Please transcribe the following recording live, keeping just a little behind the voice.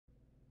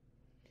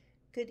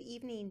Good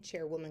evening,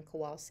 Chairwoman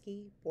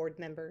Kowalski, board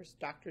members,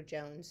 Dr.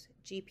 Jones,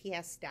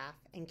 GPS staff,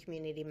 and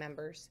community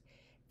members.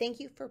 Thank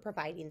you for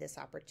providing this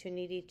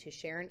opportunity to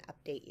share and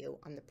update you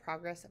on the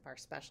progress of our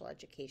special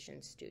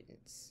education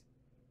students.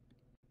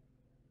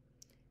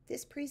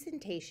 This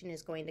presentation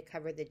is going to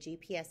cover the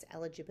GPS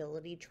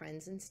eligibility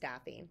trends and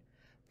staffing,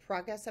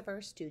 progress of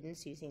our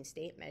students using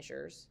state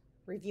measures,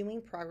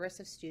 reviewing progress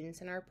of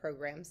students in our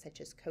programs such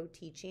as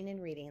co-teaching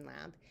and reading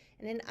lab,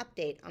 and an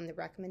update on the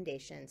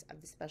recommendations of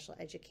the Special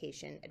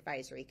Education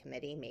Advisory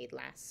Committee made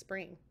last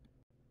spring.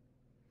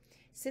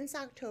 Since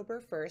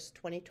October 1st,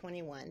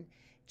 2021,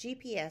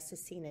 GPS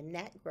has seen a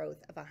net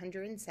growth of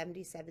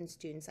 177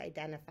 students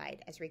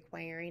identified as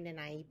requiring an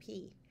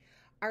IEP.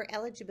 Our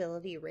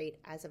eligibility rate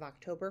as of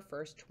October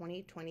 1st,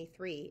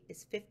 2023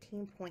 is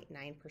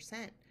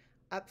 15.9%,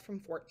 up from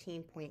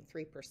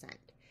 14.3%.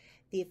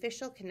 The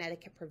official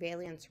Connecticut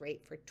prevalence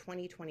rate for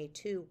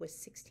 2022 was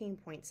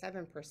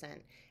 16.7%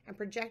 and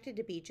projected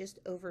to be just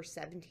over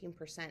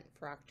 17%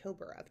 for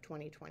October of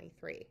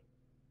 2023.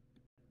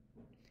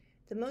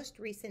 The most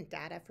recent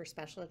data for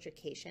special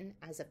education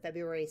as of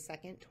February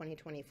 2nd,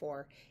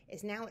 2024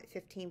 is now at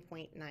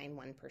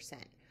 15.91%,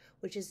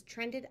 which has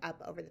trended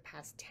up over the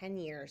past 10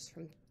 years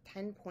from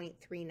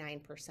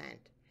 10.39%.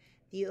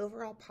 The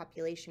overall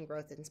population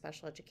growth in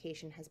special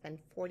education has been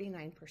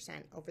 49%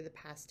 over the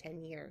past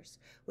 10 years,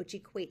 which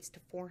equates to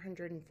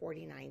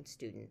 449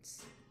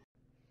 students.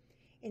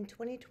 In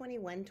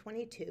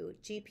 2021-22,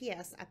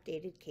 GPS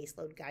updated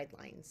caseload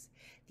guidelines.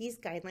 These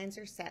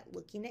guidelines are set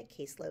looking at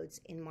caseloads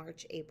in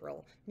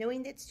March-April,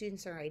 knowing that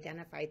students are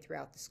identified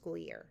throughout the school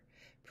year.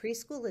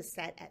 Preschool is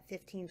set at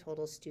 15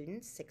 total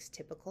students, 6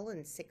 typical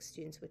and 6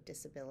 students with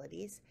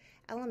disabilities.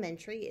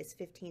 Elementary is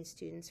 15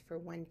 students for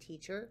 1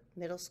 teacher,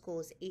 middle school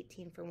is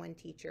 18 for 1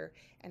 teacher,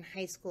 and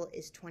high school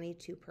is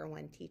 22 per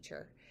 1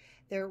 teacher.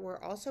 There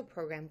were also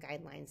program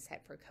guidelines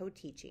set for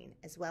co-teaching,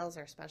 as well as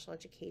our special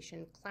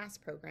education class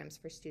programs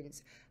for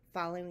students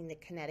following the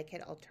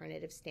Connecticut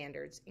Alternative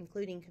Standards,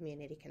 including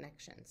Community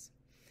Connections.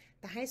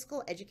 The High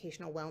School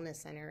Educational Wellness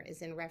Center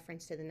is in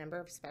reference to the number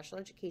of special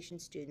education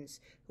students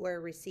who are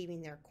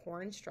receiving their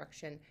core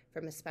instruction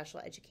from a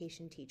special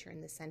education teacher in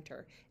the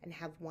center and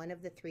have one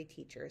of the 3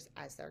 teachers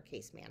as their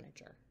case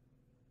manager.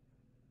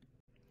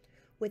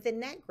 With a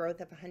net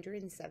growth of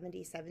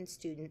 177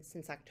 students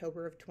since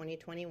October of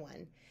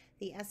 2021,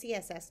 the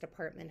SESS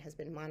department has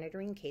been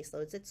monitoring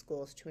caseloads at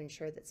schools to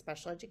ensure that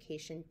special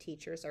education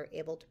teachers are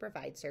able to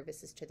provide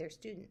services to their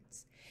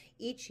students.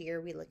 Each year,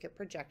 we look at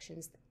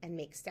projections and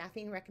make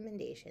staffing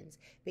recommendations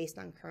based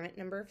on current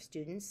number of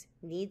students,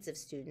 needs of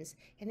students,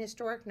 and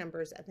historic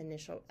numbers of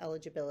initial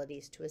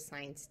eligibilities to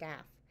assign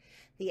staff.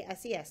 The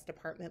SES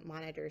department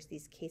monitors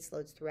these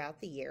caseloads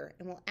throughout the year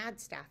and will add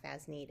staff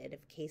as needed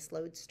if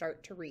caseloads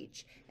start to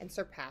reach and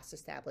surpass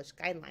established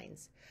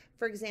guidelines.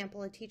 For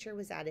example, a teacher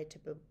was added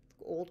to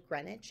Old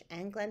Greenwich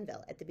and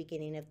Glenville at the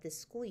beginning of this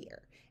school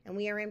year, and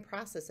we are in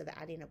process of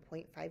adding a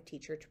 .5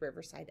 teacher to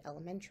Riverside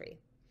Elementary.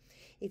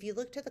 If you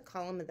look to the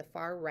column at the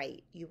far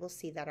right, you will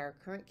see that our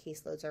current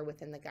caseloads are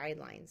within the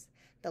guidelines.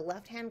 The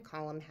left-hand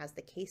column has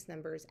the case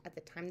numbers at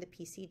the time the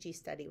PCG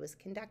study was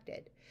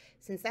conducted.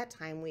 Since that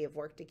time, we have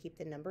worked to keep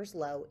the numbers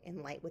low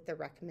in light with the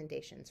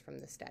recommendations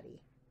from the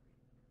study.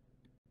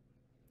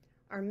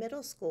 Our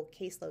middle school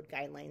caseload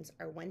guidelines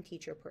are 1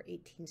 teacher per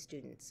 18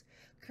 students.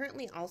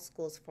 Currently, all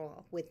schools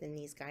fall within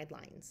these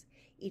guidelines.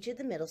 Each of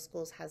the middle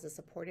schools has a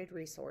supported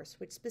resource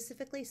which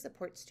specifically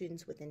supports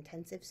students with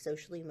intensive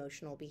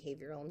social-emotional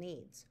behavioral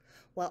needs.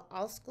 While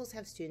all schools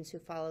have students who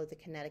follow the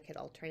Connecticut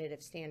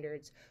Alternative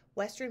Standards,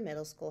 Western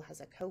Middle School has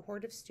a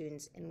cohort of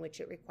students in which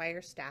it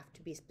requires staff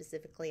to be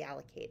specifically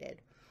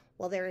allocated.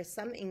 While there is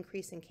some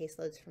increase in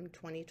caseloads from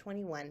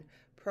 2021,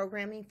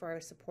 programming for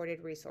our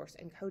supported resource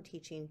and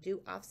co-teaching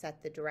do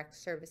offset the direct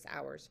service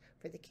hours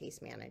for the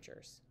case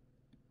managers.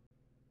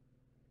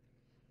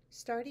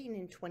 Starting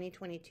in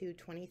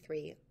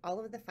 2022-23,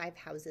 all of the 5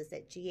 houses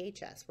at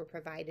GHS were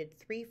provided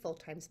 3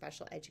 full-time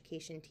special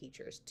education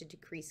teachers to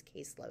decrease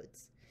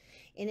caseloads.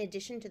 In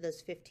addition to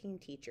those 15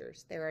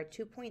 teachers, there are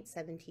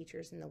 2.7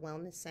 teachers in the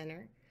Wellness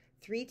Center,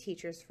 3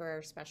 teachers for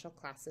our special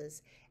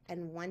classes,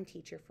 and 1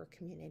 teacher for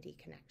Community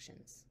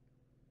Connections.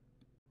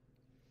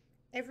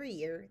 Every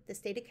year, the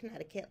state of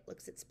Connecticut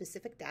looks at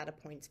specific data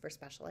points for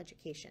special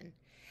education.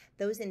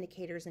 Those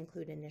indicators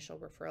include initial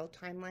referral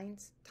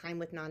timelines, time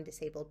with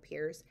non-disabled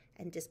peers,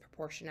 and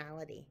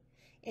disproportionality.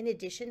 In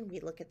addition,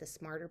 we look at the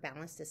Smarter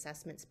Balanced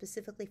Assessment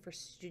specifically for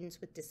students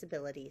with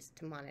disabilities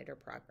to monitor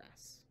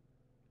progress.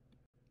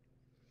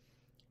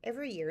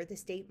 Every year, the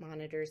state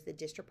monitors the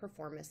district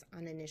performance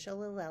on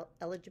initial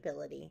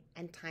eligibility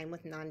and time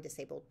with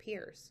non-disabled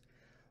peers.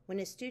 When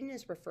a student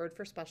is referred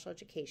for special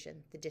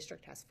education, the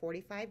district has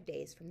 45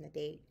 days from the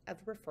date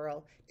of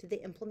referral to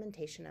the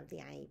implementation of the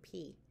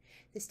IEP.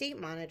 The state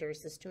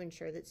monitors this to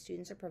ensure that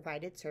students are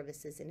provided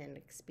services in an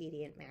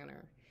expedient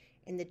manner.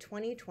 In the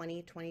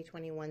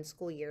 2020-2021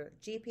 school year,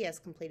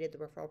 GPS completed the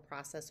referral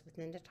process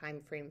within a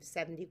time frame of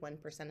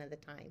 71% of the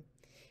time.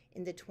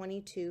 In the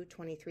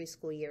 22-23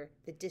 school year,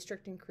 the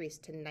district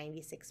increased to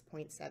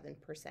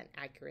 96.7%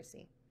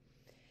 accuracy.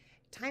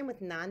 Time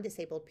with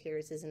non-disabled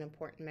peers is an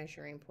important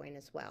measuring point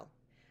as well.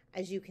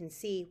 As you can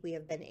see, we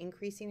have been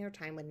increasing our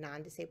time with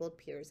non-disabled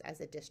peers as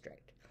a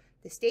district.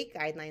 The state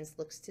guidelines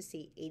looks to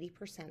see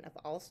 80% of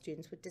all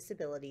students with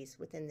disabilities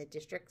within the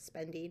district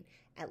spending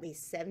at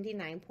least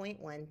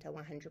 79.1 to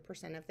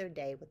 100% of their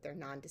day with their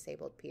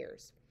non-disabled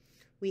peers.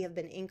 We have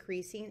been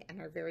increasing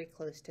and are very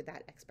close to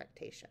that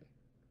expectation.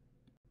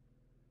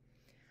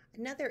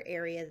 Another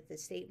area that the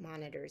state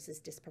monitors is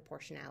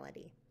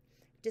disproportionality.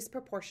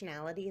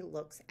 Disproportionality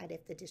looks at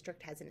if the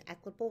district has an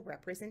equitable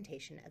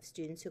representation of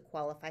students who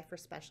qualify for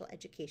special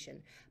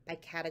education by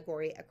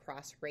category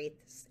across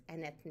race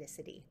and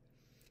ethnicity.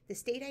 The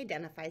state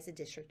identifies a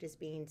district as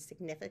being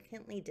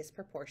significantly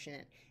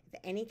disproportionate if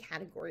any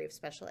category of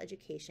special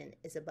education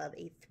is above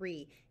a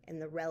 3 in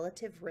the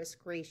relative risk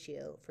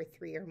ratio for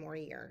 3 or more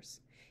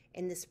years.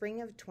 In the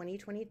spring of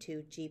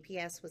 2022,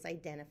 GPS was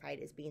identified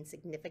as being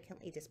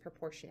significantly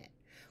disproportionate.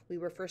 We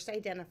were first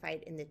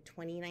identified in the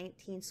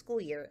 2019 school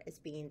year as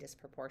being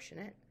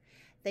disproportionate.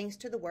 Thanks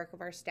to the work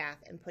of our staff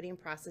in putting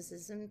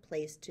processes in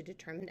place to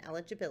determine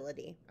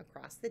eligibility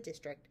across the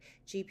district,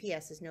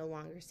 GPS is no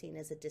longer seen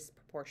as a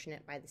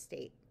disproportionate by the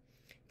state.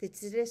 The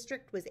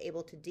district was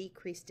able to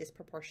decrease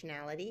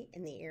disproportionality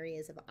in the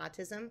areas of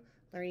autism,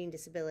 learning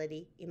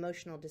disability,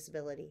 emotional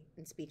disability,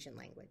 and speech and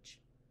language.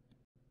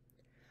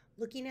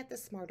 Looking at the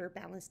Smarter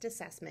Balanced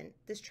Assessment,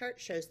 this chart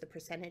shows the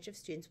percentage of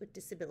students with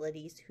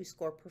disabilities who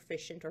score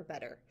proficient or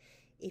better.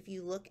 If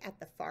you look at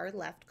the far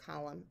left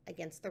column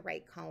against the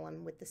right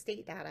column with the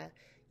state data,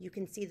 you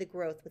can see the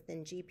growth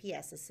within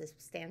GPS is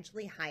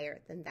substantially higher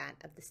than that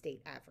of the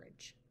state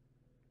average.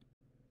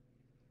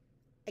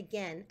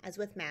 Again, as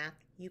with math,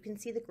 you can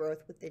see the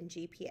growth within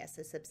GPS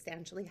is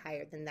substantially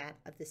higher than that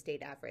of the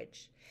state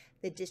average.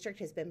 The district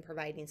has been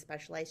providing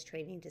specialized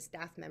training to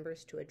staff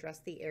members to address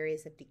the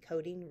areas of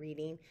decoding,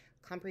 reading,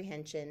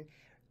 comprehension,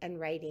 and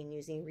writing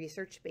using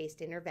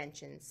research-based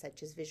interventions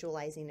such as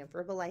visualizing and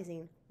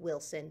verbalizing,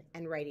 Wilson,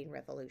 and writing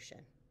revolution.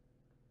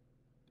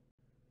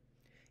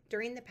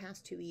 During the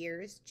past 2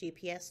 years,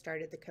 GPS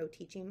started the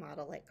co-teaching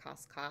model at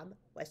Cos Cob,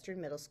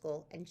 Western Middle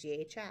School, and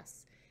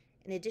GHS,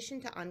 in addition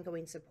to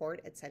ongoing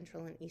support at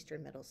Central and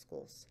Eastern Middle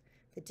Schools.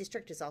 The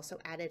district has also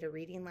added a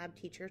reading lab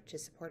teacher to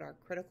support our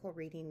critical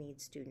reading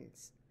needs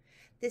students.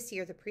 This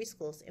year, the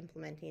preschool is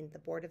implementing the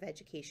Board of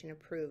Education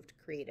approved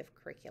creative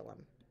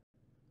curriculum.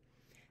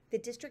 The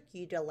district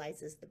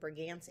utilizes the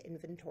Brigance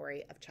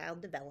Inventory of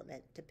Child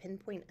Development to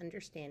pinpoint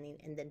understanding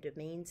in the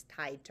domains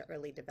tied to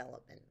early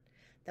development.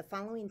 The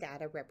following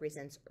data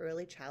represents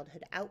early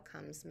childhood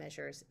outcomes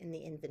measures in the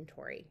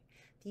inventory.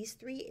 These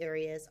 3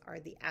 areas are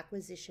the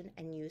acquisition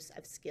and use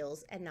of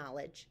skills and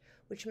knowledge,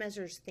 which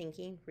measures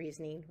thinking,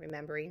 reasoning,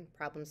 remembering,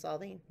 problem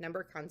solving,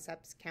 number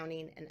concepts,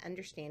 counting, and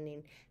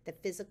understanding the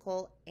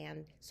physical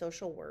and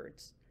social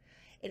words.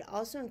 It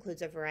also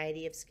includes a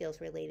variety of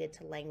skills related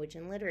to language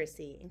and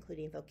literacy,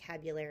 including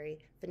vocabulary,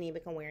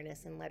 phonemic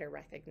awareness, and letter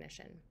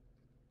recognition.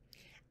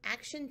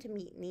 Action to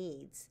Meet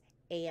Needs,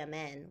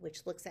 AMN,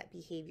 which looks at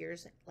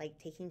behaviors like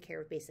taking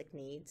care of basic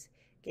needs,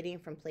 getting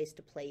from place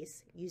to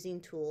place, using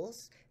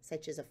tools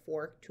such as a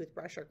fork,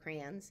 toothbrush, or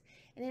crayons,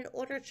 and in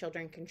older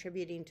children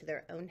contributing to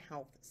their own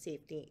health,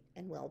 safety,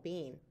 and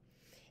well-being.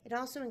 It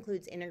also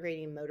includes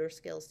integrating motor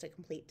skills to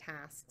complete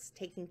tasks,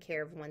 taking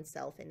care of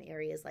oneself in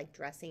areas like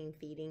dressing,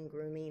 feeding,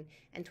 grooming,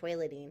 and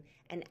toileting,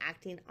 and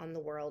acting on the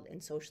world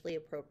in socially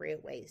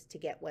appropriate ways to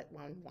get what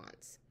one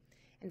wants.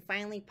 And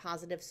finally,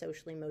 positive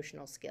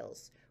social-emotional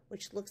skills,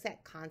 which looks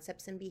at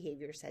concepts and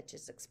behaviors such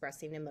as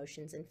expressing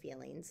emotions and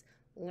feelings,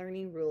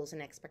 learning rules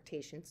and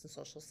expectations in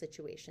social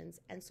situations,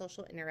 and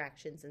social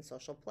interactions and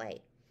social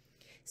play.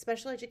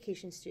 Special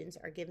education students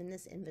are given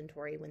this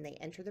inventory when they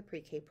enter the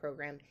pre-K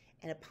program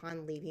and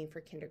upon leaving for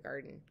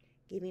kindergarten,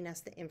 giving us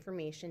the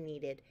information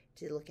needed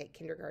to look at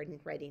kindergarten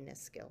readiness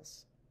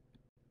skills.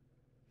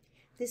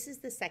 This is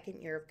the second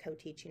year of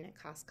co-teaching at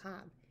Cos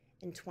Cob.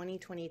 In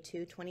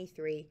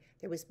 2022-23,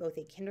 there was both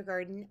a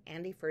kindergarten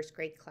and a first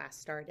grade class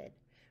started.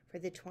 For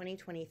the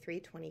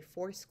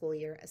 2023-24 school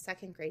year, a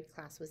second grade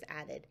class was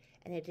added,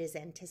 and it is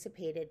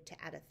anticipated to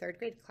add a third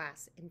grade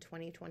class in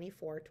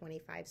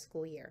 2024-25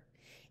 school year.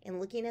 In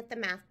looking at the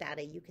math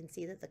data, you can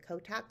see that the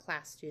co-taught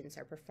class students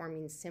are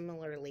performing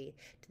similarly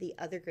to the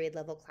other grade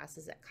level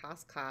classes at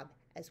Cos Cob,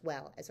 as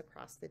well as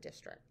across the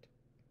district.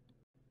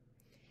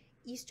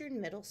 Eastern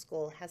Middle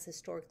School has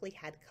historically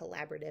had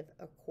collaborative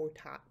or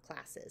co-taught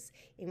classes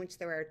in which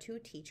there are 2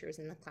 teachers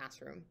in the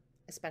classroom,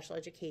 a special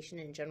education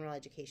and general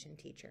education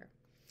teacher.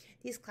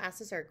 These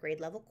classes are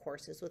grade-level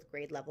courses with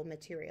grade-level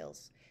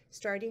materials.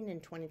 Starting in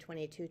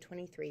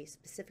 2022-23,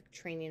 specific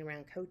training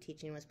around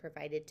co-teaching was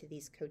provided to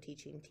these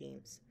co-teaching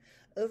teams.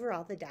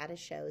 Overall, the data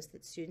shows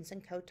that students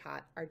in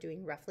co-taught are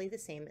doing roughly the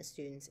same as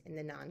students in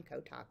the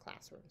non-co-taught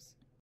classrooms.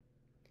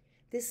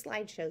 This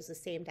slide shows the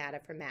same data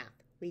for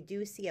math. We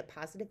do see a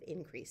positive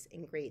increase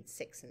in grades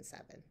 6 and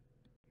 7.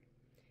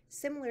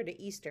 Similar to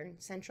Eastern,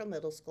 Central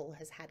Middle School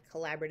has had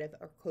collaborative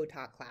or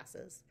co-taught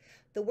classes.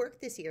 The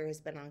work this year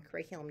has been on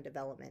curriculum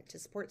development to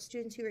support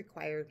students who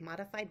require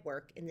modified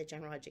work in the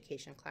general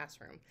education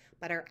classroom,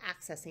 but are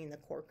accessing the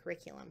core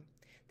curriculum.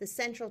 The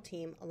Central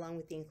team, along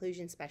with the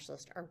inclusion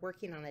specialist, are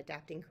working on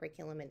adapting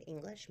curriculum in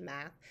English,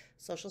 math,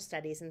 social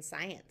studies, and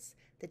science.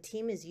 The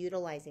team is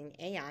utilizing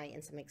AI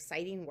and some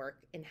exciting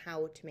work in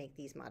how to make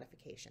these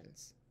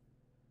modifications.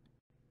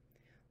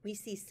 We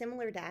see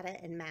similar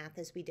data in math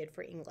as we did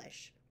for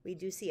English. We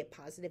do see a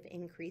positive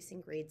increase in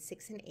grades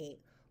 6 and 8,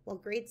 while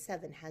grade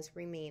 7 has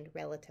remained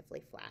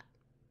relatively flat.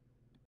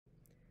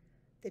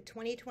 The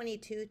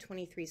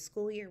 2022-23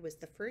 school year was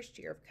the first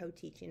year of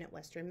co-teaching at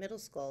Western Middle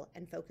School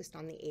and focused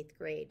on the 8th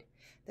grade.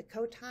 The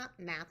co-taught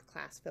math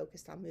class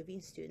focused on moving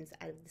students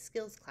out of the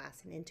skills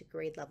class and into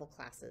grade level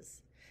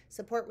classes.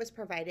 Support was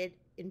provided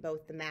in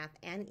both the math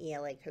and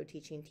ELA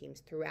co-teaching teams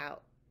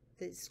throughout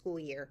the school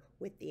year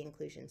with the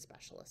inclusion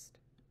specialist.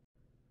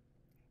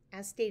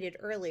 As stated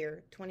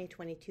earlier,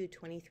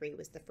 2022-23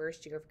 was the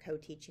first year of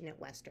co-teaching at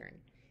Western.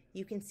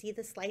 You can see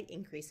the slight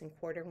increase in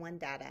quarter 1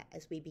 data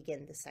as we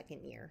begin the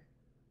second year.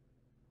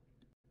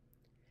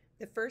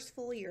 The first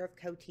full year of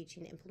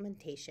co-teaching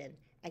implementation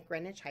at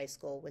Greenwich High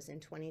School was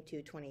in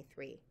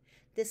 22-23.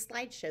 This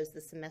slide shows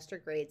the semester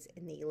grades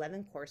in the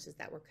 11 courses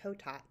that were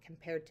co-taught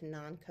compared to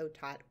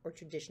non-co-taught or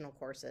traditional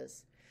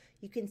courses.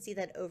 You can see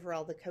that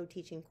overall the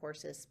co-teaching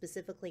courses,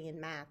 specifically in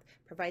math,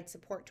 provide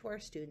support to our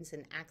students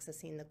in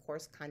accessing the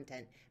course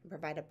content and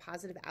provide a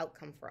positive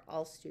outcome for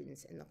all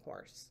students in the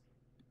course.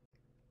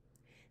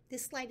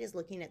 This slide is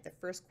looking at the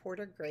first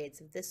quarter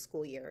grades of this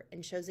school year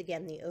and shows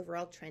again the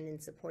overall trend in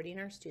supporting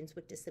our students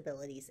with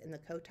disabilities in the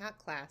co-taught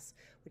class,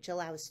 which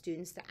allows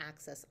students to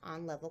access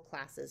on-level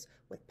classes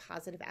with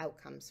positive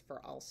outcomes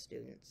for all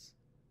students.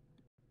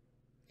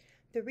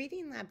 The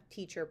Reading Lab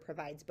teacher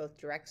provides both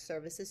direct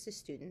services to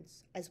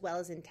students as well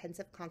as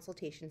intensive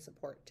consultation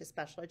support to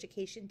special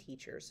education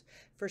teachers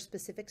for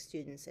specific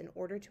students in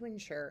order to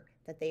ensure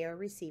that they are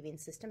receiving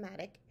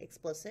systematic,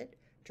 explicit,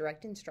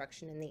 direct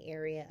instruction in the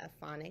area of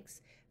phonics,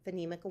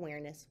 phonemic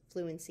awareness,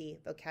 fluency,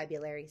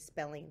 vocabulary,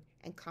 spelling,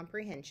 and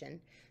comprehension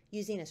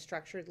using a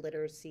structured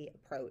literacy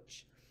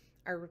approach.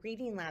 Our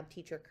Reading Lab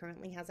teacher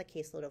currently has a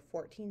caseload of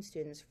 14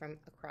 students from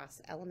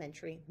across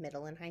elementary,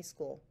 middle, and high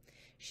school.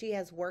 She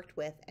has worked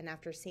with, and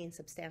after seeing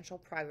substantial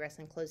progress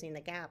in closing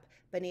the gap,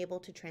 been able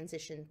to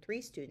transition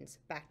 3 students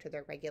back to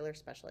their regular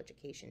special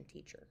education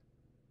teacher.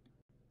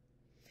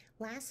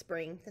 Last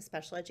spring, the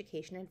Special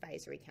Education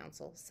Advisory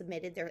Council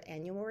submitted their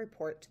annual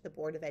report to the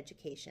Board of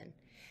Education.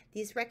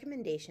 These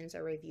recommendations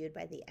are reviewed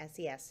by the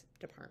SES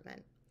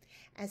department.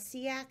 As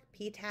SEAC,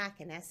 PTAC,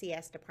 and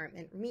SES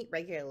department meet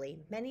regularly,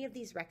 many of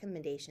these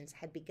recommendations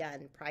had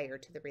begun prior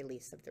to the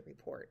release of the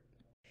report.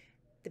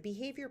 The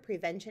Behavior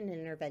Prevention and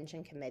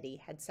Intervention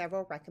Committee had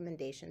several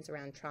recommendations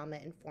around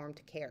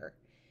trauma-informed care.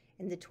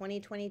 In the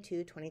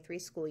 2022-23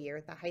 school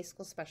year, the high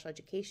school special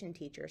education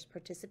teachers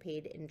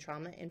participated in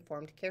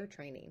trauma-informed care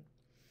training.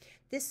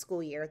 This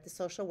school year, the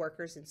social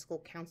workers and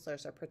school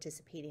counselors are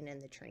participating in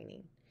the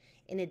training.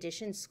 In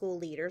addition, school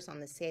leaders on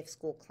the Safe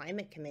School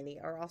Climate Committee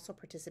are also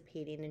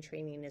participating in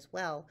training as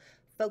well,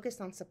 focused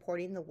on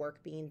supporting the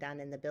work being done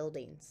in the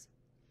buildings.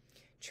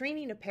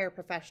 Training of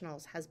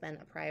paraprofessionals has been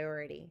a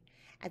priority.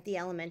 At the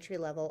elementary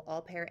level,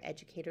 all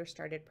paraeducators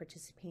started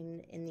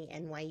participating in the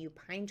NYU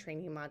PINE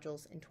training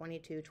modules in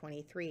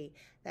 22-23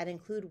 that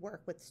include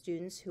work with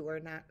students who are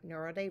not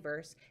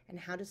neurodiverse and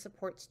how to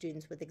support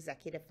students with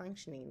executive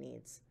functioning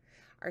needs.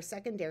 Our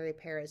secondary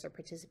paras are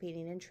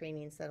participating in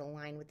trainings that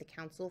align with the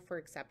Council for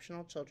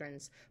Exceptional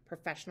Children's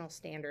professional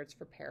standards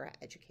for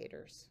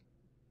paraeducators.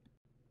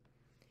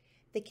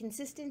 The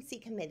Consistency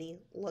Committee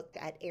looked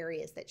at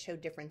areas that show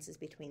differences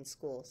between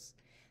schools.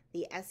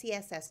 The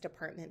SESS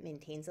department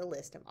maintains a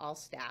list of all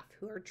staff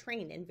who are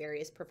trained in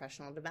various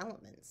professional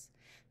developments.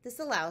 This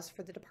allows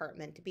for the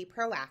department to be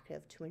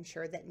proactive to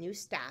ensure that new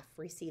staff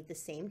receive the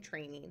same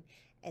training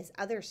as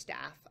other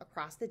staff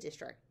across the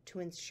district to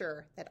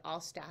ensure that all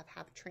staff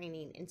have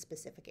training in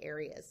specific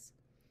areas.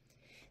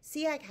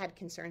 SEAC had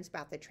concerns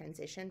about the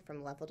transition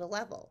from level to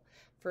level,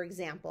 for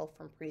example,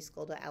 from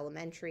preschool to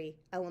elementary,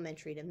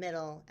 elementary to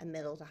middle, and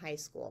middle to high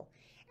school,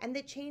 and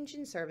the change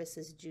in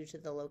services due to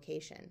the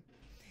location.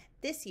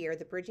 This year,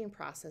 the bridging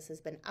process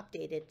has been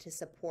updated to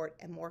support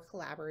a more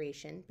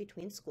collaboration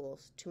between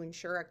schools to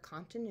ensure a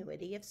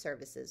continuity of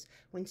services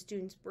when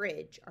students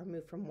bridge or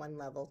move from one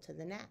level to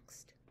the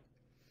next.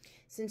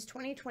 Since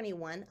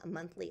 2021, a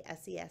monthly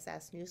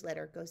SESS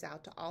newsletter goes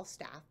out to all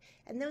staff,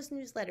 and those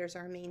newsletters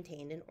are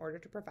maintained in order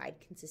to provide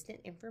consistent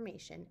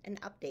information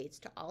and updates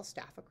to all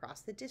staff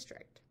across the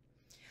district.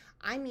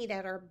 I meet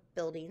at our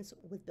buildings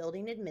with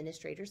building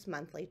administrators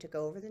monthly to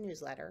go over the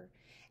newsletter,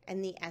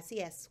 and the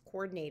SES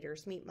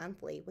coordinators meet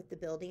monthly with the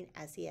building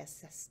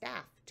SES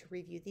staff to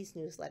review these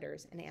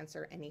newsletters and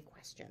answer any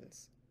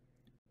questions.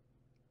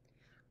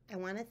 I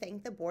want to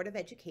thank the Board of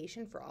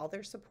Education for all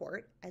their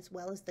support, as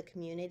well as the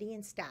community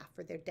and staff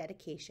for their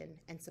dedication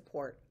and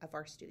support of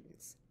our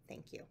students.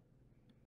 Thank you.